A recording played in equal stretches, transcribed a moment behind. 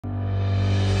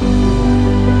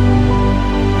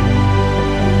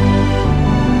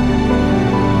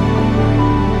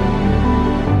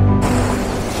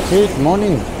Good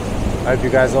morning. Hope you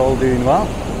guys are all doing well.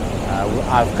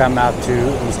 I've come out to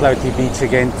uMhlanga beach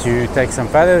again to take some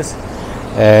photos,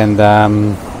 and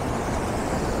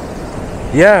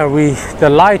yeah, the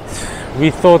light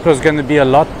we thought was going to be a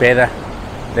lot better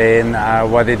than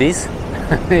what it is.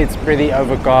 It's pretty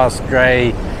overcast,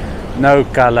 grey, no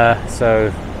color,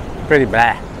 so pretty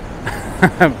blah.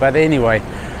 But anyway,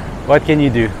 what can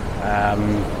you do?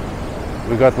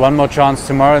 We got one more chance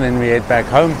tomorrow, then we head back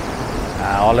home.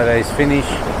 Holidays finish,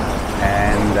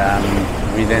 and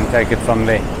we then take it from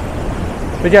there.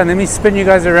 But yeah, let me spin you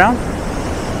guys around.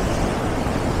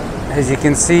 As you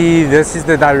can see, this is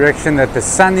the direction that the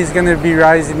sun is going to be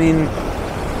rising in,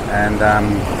 and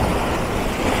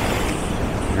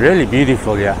really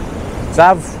beautiful. Yeah,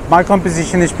 so my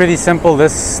composition is pretty simple.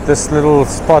 This little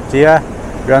spot here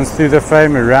runs through the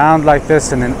frame around like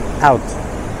this and then out,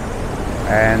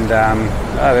 and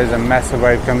oh, there's a massive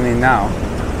wave coming in now.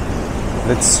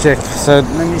 Let's check. So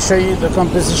let me show you the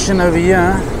composition over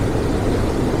here.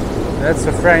 That's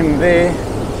the frame there.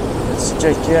 Let's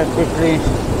check here quickly.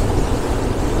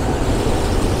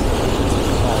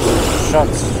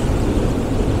 Shots.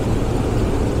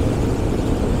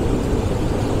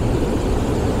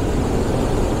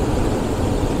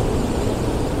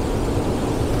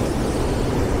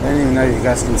 I don't even know if you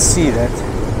guys can see that.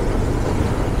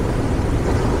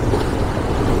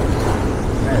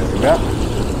 There we go.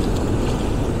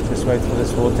 Just wait for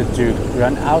this water to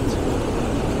run out,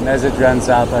 and as it runs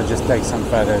out I just take some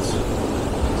photos.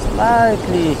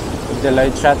 Slightly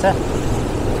delayed shutter,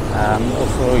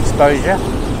 also exposure,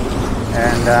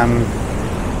 and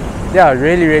yeah,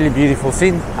 really beautiful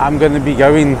scene. I'm going to be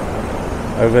going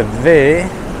over there.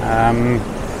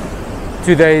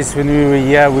 2 days when we were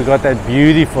here we got that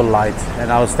beautiful light, and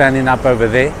I was standing up over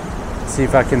there. See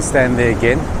if I can stand there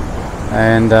again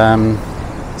and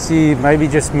see, maybe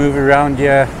just move around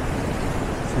here.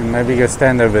 And maybe go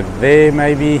stand over there,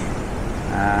 maybe,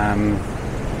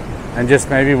 and just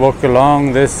maybe walk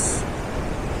along this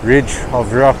ridge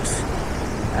of rocks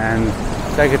and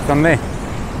take it from there.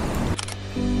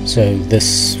 So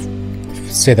this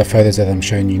set of photos that I'm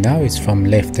showing you now is from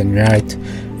left and right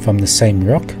from the same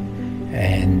rock,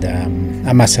 and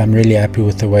I must say I'm really happy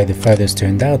with the way the photos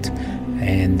turned out,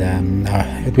 and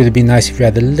it would have been nice if you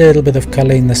had a little bit of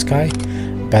color in the sky,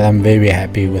 but I'm very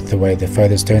happy with the way the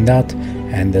photos turned out.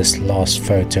 And this last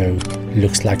photo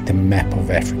looks like the map of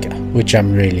Africa, which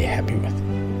I'm really happy with.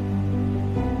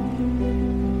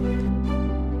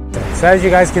 So as you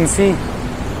guys can see,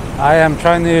 I am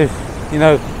trying to,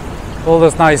 all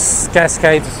those nice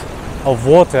cascades of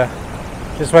water,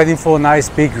 just waiting for a nice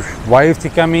big wave to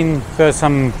come in, throw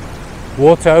some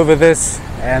water over this,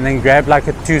 and then grab like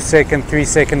a 2-second,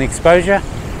 3-second exposure,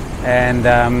 and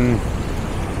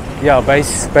yeah,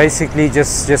 basically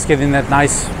just getting that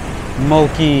nice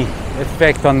milky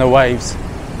effect on the waves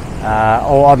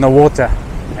or on the water,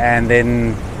 and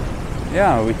then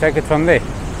yeah, we take it from there.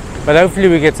 But hopefully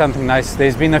we get something nice.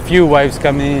 There's been a few waves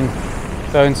coming in,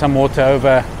 throwing some water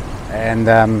over, and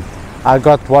I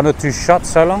got 1 or 2 shots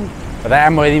so long, but I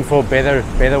am waiting for a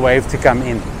better wave to come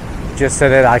in, just so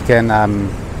that I can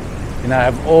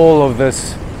have all of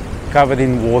this covered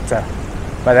in water,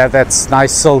 but have that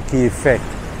nice silky effect.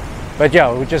 But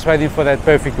yeah, we're just waiting for that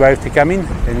perfect wave to come in,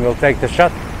 then we'll take the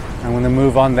shot. I'm going to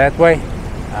move on that way.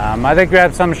 I did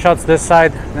grab some shots this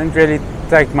side, didn't really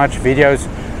take much videos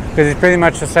because it's pretty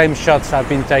much the same shots I've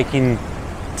been taking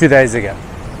 2 days ago,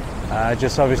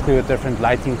 just obviously with different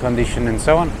lighting condition and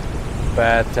so on.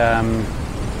 But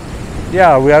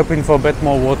yeah, we're hoping for a bit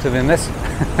more water than this.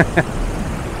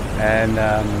 And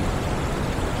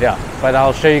yeah, but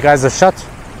I'll show you guys a shot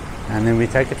and then we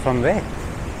take it from there.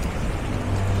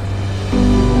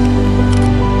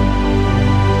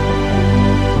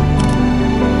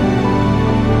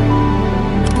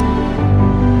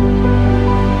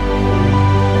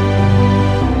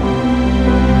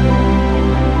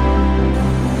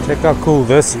 Check how cool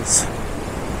this is.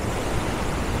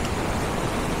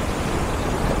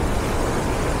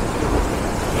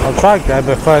 I'll try to grab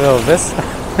a photo of this.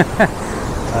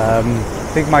 I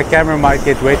think my camera might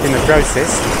get wet in the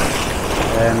process,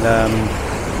 and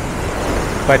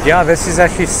but yeah, this is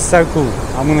actually so cool.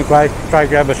 I'm gonna try to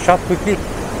grab a shot quickly.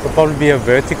 It'll probably be a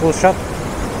vertical shot,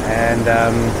 and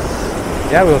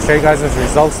yeah, we'll show you guys the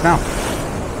results now.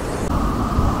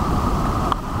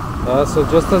 So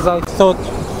just as I thought,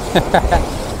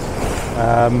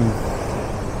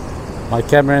 my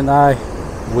camera and I,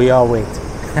 we are wet.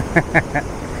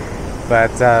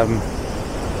 But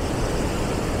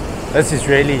this is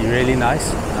really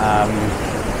nice.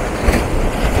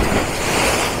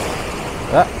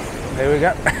 There we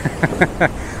go.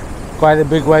 quite a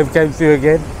big wave came through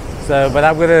again. So, but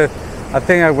I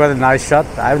think I've got a nice shot.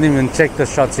 I haven't even checked the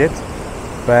shots yet,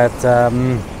 but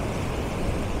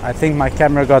I think my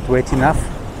camera got wet enough.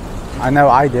 I know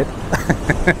I did.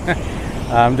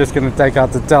 I'm just going to take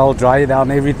out the towel, dry down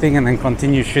everything, and then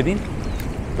continue shooting.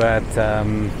 But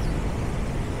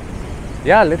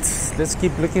yeah, let's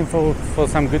keep looking for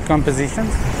some good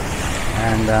compositions,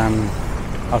 and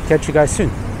I'll catch you guys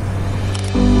soon.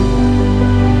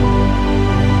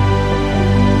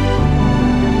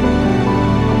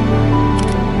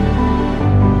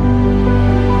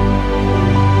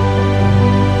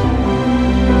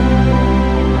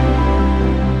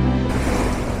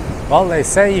 Well, they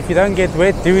say if you don't get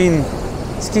wet doing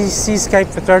seascape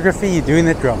photography, you're doing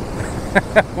it wrong.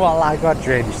 Well, I got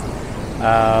drenched,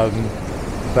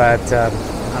 but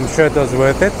I'm sure it was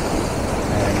worth it.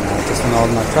 And just gonna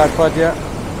hold my tripod here.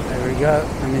 There we go.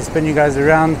 Let me spin you guys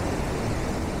around.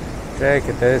 Check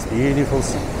at this beautiful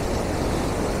scene.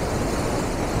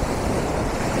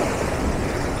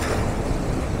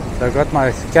 So I've got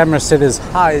my camera set as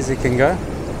high as it can go.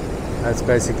 That's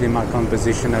basically my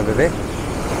composition over there.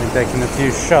 I'm taking a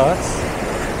few shots.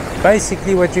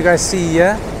 Basically what you guys see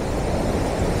here,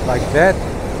 like that,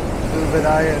 a little bit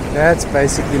higher, that's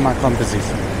basically my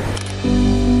composition.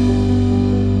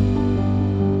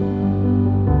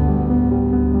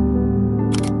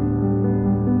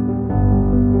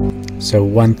 So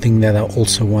one thing that I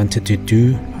also wanted to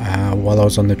do while I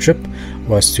was on the trip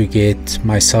was to get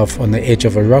myself on the edge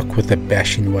of a rock with a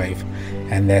bashing wave,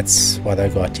 and that's what I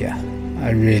got here.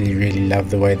 I really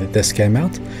love the way that this came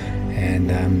out,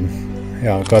 and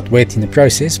yeah, I got wet in the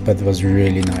process, but it was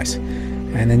really nice.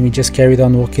 And then we just carried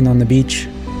on walking on the beach,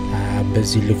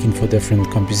 busy looking for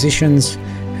different compositions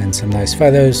and some nice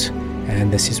photos,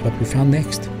 and this is what we found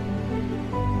next.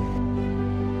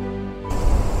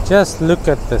 Just look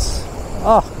at this.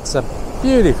 Oh, it's a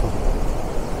beautiful.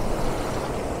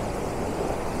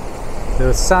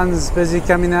 The sun's busy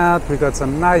coming out. We got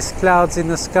some nice clouds in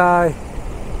the sky.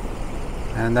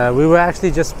 And we were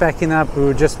actually just packing up. We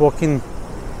were just walking,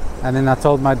 and then I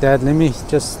told my dad, let me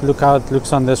just look how it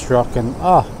looks on this rock. And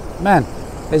oh man,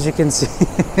 as you can see,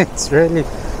 it's really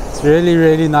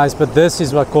nice. But this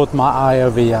is what caught my eye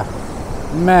over here.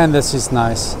 Man, this is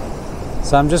nice.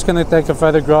 So I'm just going to take a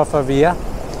photograph over here.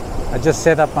 I just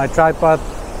set up my tripod,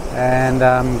 and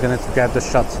I'm going to grab the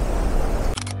shot.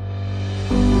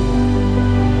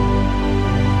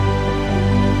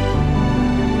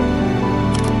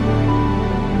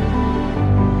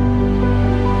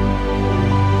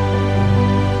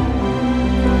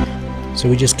 So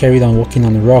we just carried on walking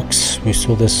on the rocks. We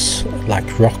saw this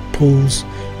like rock pools,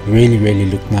 really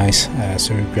looked nice.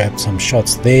 So we grabbed some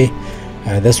shots there.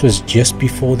 This was just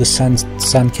before the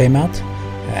sun came out,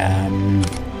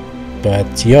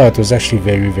 but yeah, it was actually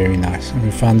very nice. And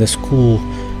we found this cool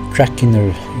crack in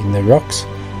the rocks,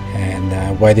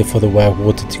 and waited for the wave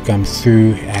water to come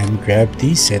through and grab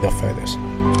these set of photos.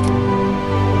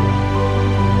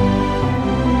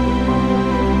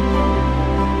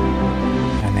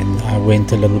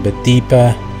 Went a little bit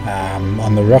deeper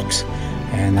on the rocks,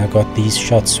 and I got these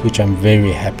shots, which I'm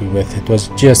very happy with. It was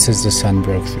just as the sun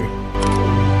broke through.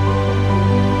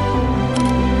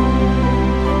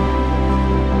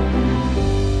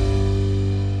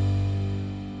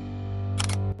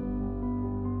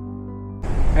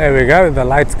 There we go, the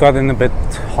light's gotten a bit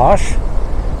harsh.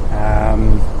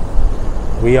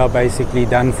 We are basically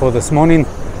done for this morning.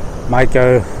 Might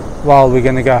go, well, we're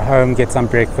gonna go home, get some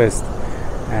breakfast,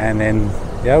 and then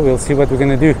yeah, we'll see what we're going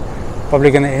to do.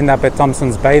 Probably going to end up at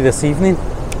Thompson's Bay this evening.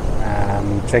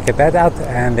 Check that out,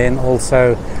 and then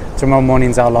also tomorrow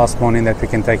morning's our last morning that we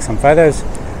can take some photos,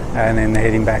 and then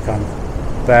heading back on.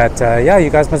 But yeah, you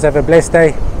guys must have a blessed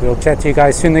day. We'll chat to you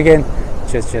guys soon again.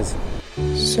 Cheers.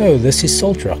 So this is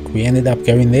Salt Rock. We ended up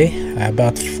going there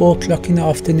about 4 o'clock in the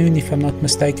afternoon, if I'm not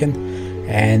mistaken,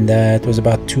 and it was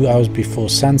about 2 hours before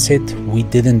sunset. We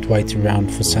didn't wait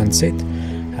around for sunset.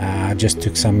 I just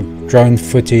took some drone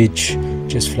footage,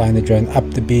 just flying the drone up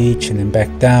the beach and then back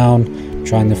down,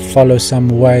 trying to follow some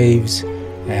waves.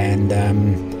 And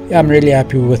yeah, I'm really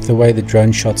happy with the way the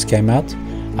drone shots came out.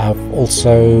 I was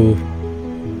also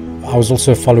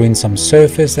following some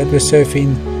surfers that were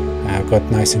surfing. I got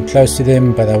nice and close to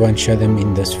them, but I won't show them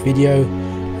in this video.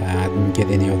 I didn't get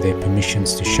any of their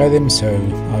permissions to show them, so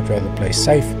I'd rather play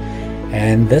safe.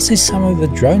 And this is some of the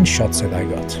drone shots that I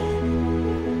got.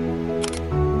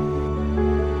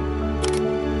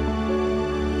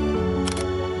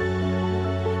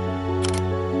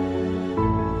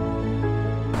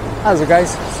 How's it,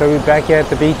 guys? So we're back here at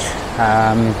the beach,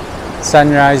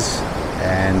 sunrise,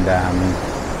 and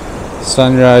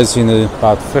Sunrise in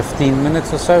about 15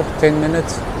 minutes or so, 10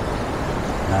 minutes.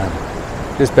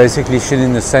 Just basically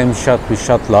shooting the same shot we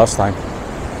shot last time.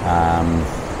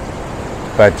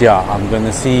 But yeah, I'm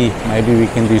gonna see, maybe we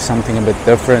can do something a bit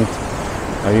different.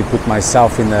 Maybe put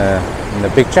myself in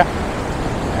the picture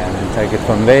and then take it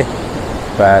from there.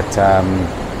 But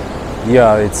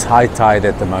yeah, it's high tide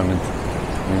at the moment.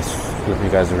 Let me flip you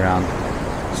guys around.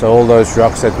 So all those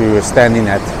rocks that we were standing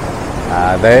at,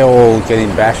 they're all getting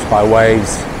bashed by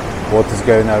waves. Water's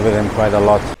going over them quite a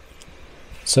lot.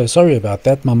 So sorry about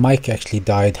that, my mic actually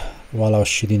died while I was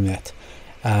shooting that.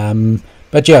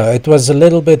 But yeah, it was a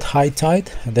little bit high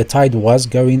tide. The tide was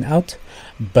going out,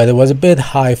 but it was a bit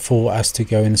high for us to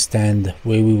go and stand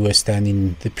where we were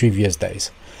standing the previous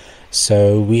days.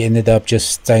 So we ended up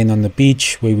just staying on the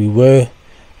beach where we were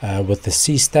with the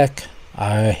sea stack.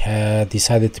 I had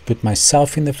decided to put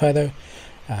myself in the photo,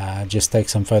 just take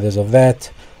some photos of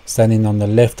that, standing on the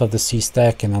left of the sea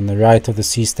stack and on the right of the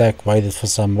sea stack, waited for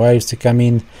some waves to come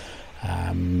in.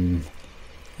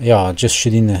 Yeah, just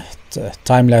shooting a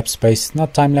time-lapse space,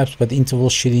 not time-lapse but interval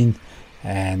shooting,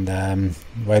 and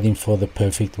waiting for the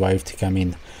perfect wave to come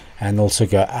in and also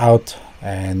go out.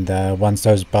 And once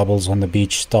those bubbles on the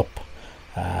beach stop,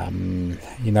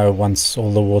 you know, once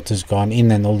all the water's gone in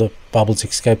and all the bubbles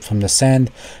escape from the sand,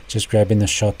 just grabbing a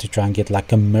shot to try and get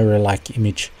like a mirror-like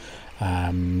image.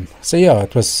 So yeah,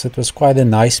 it was quite a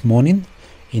nice morning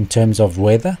in terms of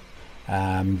weather,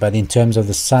 but in terms of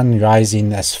the sun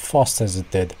rising as fast as it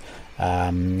did,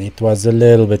 it was a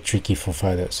little bit tricky for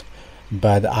photos,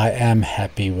 but I am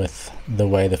happy with the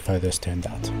way the photos turned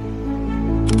out.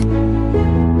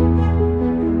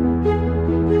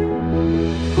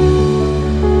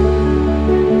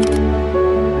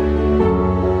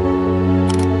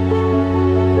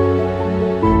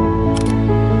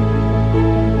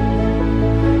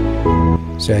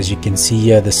 So as you can see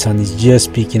here, the sun is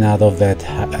just peeking out of that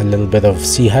a little bit of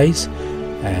sea haze,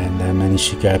 and I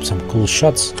managed to grab some cool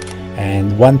shots.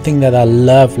 And one thing that I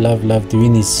love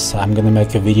doing is, I'm gonna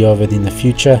make a video of it in the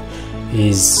future,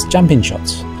 is jumping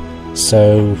shots.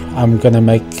 So I'm gonna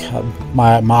make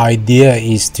my idea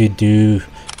is to do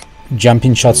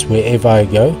jumping shots wherever I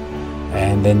go,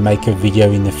 and then make a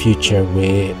video in the future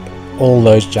where all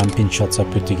those jumping shots are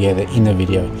put together in a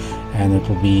video, and it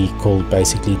will be called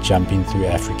basically Jumping Through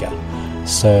Africa.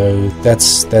 So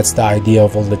that's the idea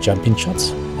of all the jumping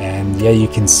shots. And yeah, you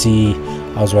can see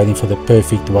I was waiting for the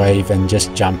perfect wave and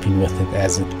just jumping with it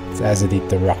as it hit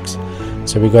the rocks.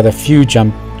 So we got a few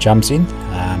jumps in,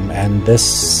 and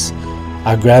this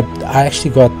I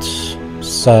actually got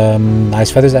some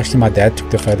nice photos. Actually, my dad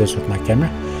took the photos with my camera,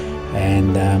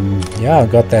 and yeah, I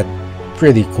got that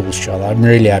pretty cool shot. I'm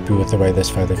really happy with the way this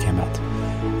photo came out.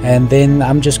 And then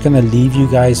I'm just gonna leave you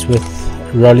guys with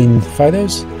rolling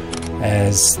photos,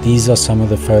 as these are some of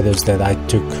the photos that I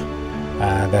took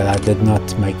that I did not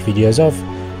make videos of.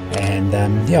 And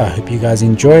yeah, I hope you guys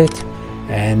enjoy it,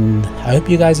 and I hope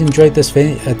you guys enjoyed this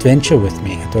adventure with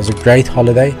me. It was a great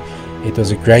holiday, it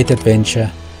was a great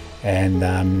adventure, and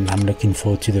I'm looking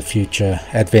forward to the future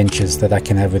adventures that I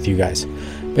can have with you guys.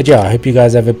 But yeah, I hope you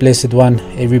guys have a blessed one,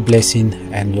 every blessing,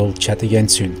 and we'll chat again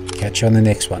soon. Catch you on the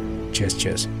next one.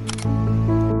 Cheers.